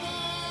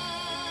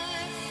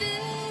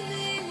fill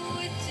me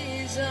with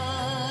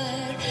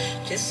desire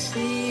to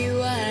see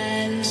you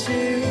and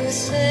to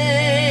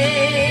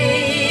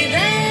say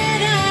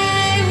that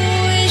I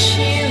wish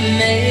you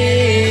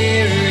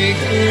Merry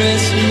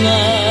Christmas.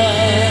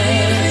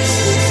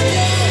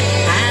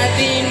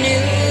 Happy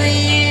New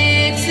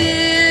Year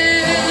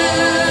too.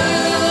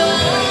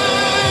 I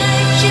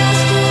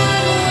just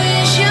one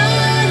wish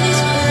on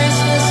this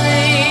Christmas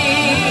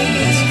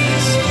Eve.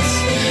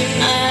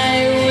 I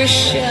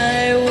wish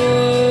I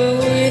were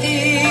with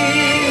you.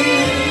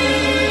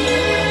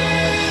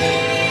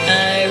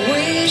 I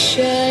wish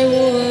I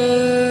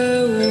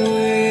were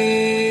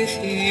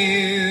with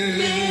you.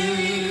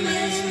 Merry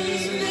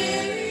Christmas,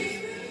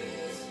 Merry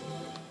Christmas.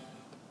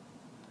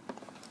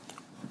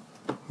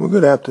 Well,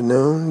 good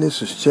afternoon.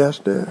 This is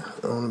Chester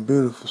on a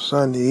beautiful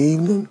Sunday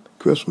evening,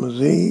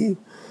 Christmas Eve.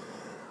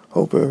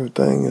 Hope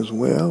everything is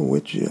well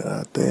with you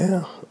out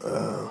there.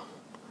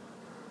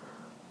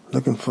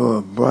 Looking for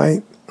a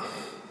bright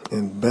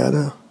and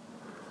better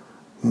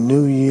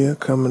new year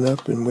coming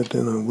up and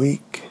within a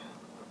week.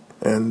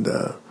 And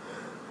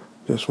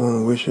just want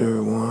to wish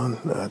everyone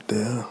out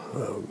there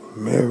a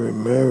Merry,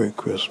 Merry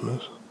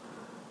Christmas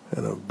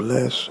and a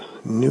blessed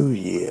New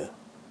Year.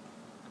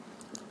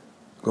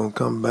 Gonna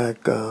come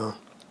back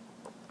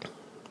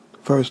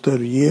first of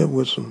the year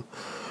with some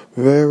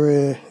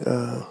very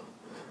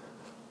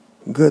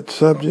good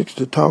subjects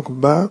to talk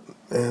about,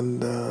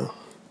 and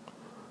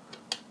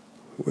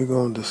we're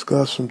going to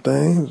discuss some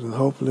things, and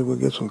hopefully we'll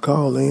get some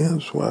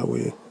call-ins while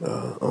we're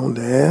on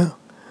the air.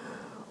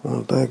 I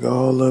want to thank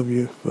all of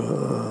you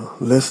for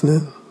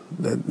listening,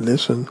 that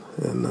listen,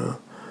 and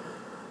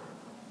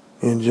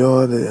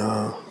enjoy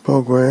the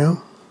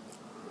program.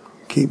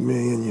 Keep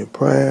me in your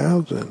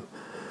prayers, and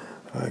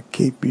I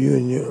keep you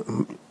and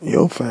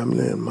your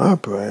family in my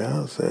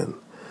prayers, and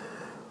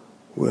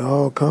we'll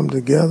all come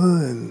together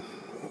and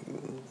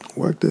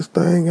work this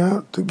thing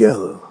out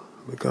together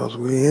because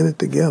we're in it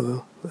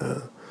together.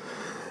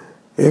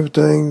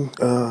 Everything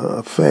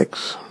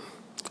affects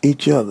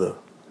each other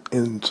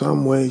in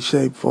some way,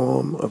 shape,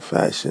 form, or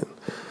fashion.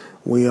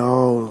 We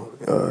all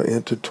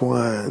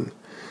intertwine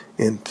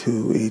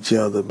into each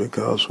other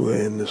because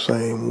we're in the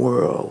same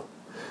world.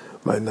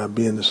 Might not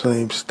be in the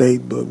same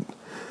state, but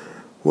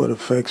what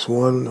affects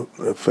one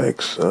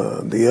affects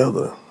the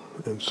other.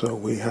 And so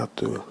we have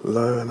to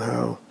learn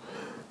how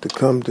to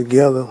come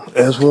together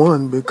as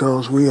one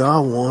because we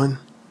are one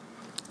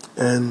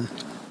and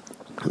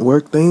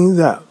work things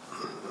out.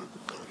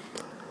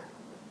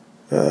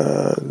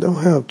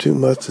 Don't have too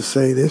much to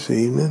say this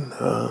evening.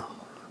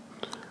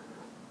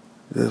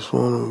 Just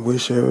want to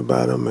wish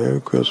everybody a Merry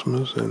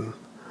Christmas and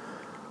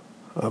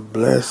a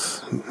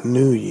blessed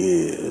New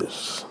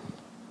Year's.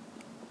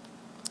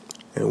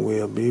 And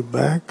we'll be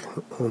back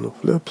on the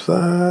flip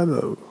side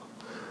of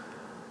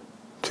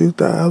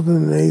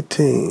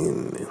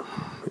 2018,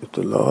 if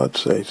the Lord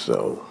say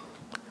so.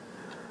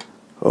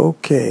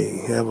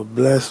 Okay, have a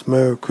blessed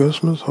Merry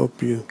Christmas.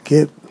 Hope you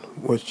get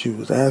what you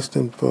was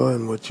asking for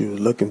and what you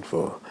was looking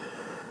for.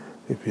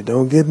 If you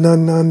don't get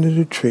nothing under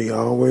the tree,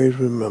 always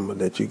remember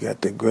that you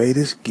got the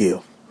greatest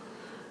gift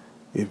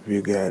if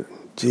you got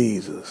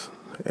Jesus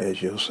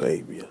as your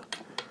Savior.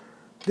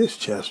 This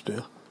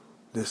Chester,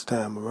 this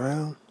time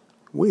around,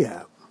 we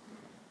out.